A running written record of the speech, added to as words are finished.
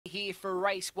here for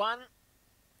race 1.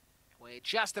 We're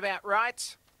just about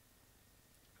right.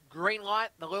 Green light,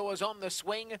 the lure's on the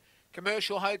swing.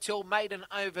 Commercial Hotel maiden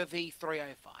over the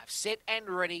 305. Set and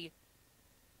ready.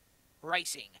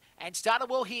 Racing. And started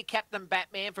well here, Captain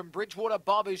Batman from Bridgewater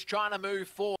Bob, who's trying to move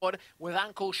forward with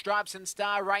Uncle Stripes and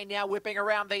Star Rain now whipping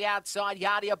around the outside.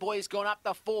 Yardia Boy's gone up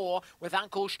to 4 with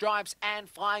Uncle Stripes and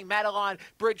Flying Madeline.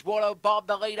 Bridgewater Bob,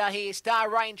 the leader here. Star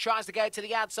Rain tries to go to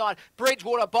the outside.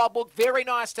 Bridgewater Bob looked very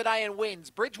nice today and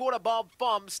wins. Bridgewater Bob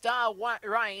from Star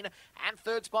Rain, and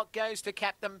third spot goes to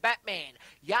Captain Batman.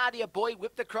 Yardia Boy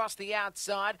whipped across the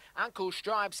outside. Uncle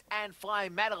Stripes and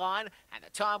Flying Madeline, and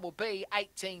the time will be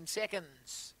 18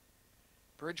 seconds.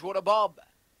 Bridgewater Bob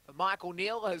for Michael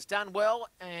Neal has done well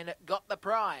and got the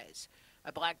prize.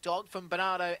 A black dog from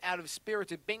Bernardo out of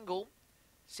Spirited Bingle.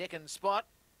 Second spot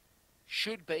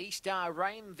should be Star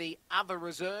Rain, the other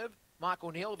reserve. Michael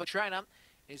Neal, the trainer,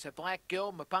 is a black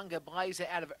girl, Mapunga Blazer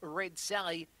out of Red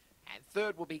Sally. And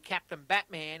third will be Captain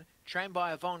Batman, trained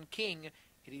by Yvonne King.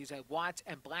 It is a white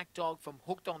and black dog from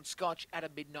Hooked on Scotch out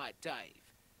of Midnight Dave.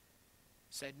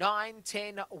 So 9,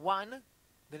 10, 1.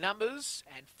 The numbers,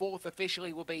 and fourth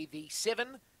officially will be the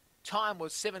 7. Time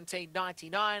was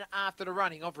 17:99 after the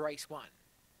running of race 1.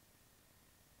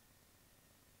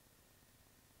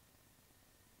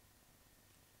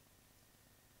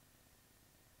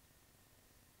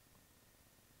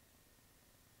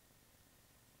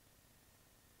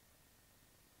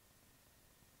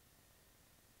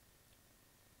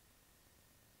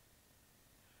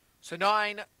 So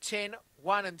 9, 10,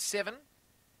 1 and 7.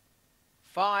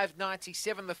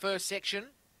 5:97 the first section.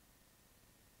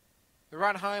 The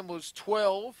run home was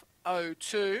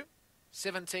 12:02.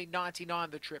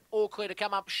 17:99 the trip. All clear to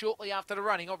come up shortly after the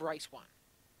running of race 1.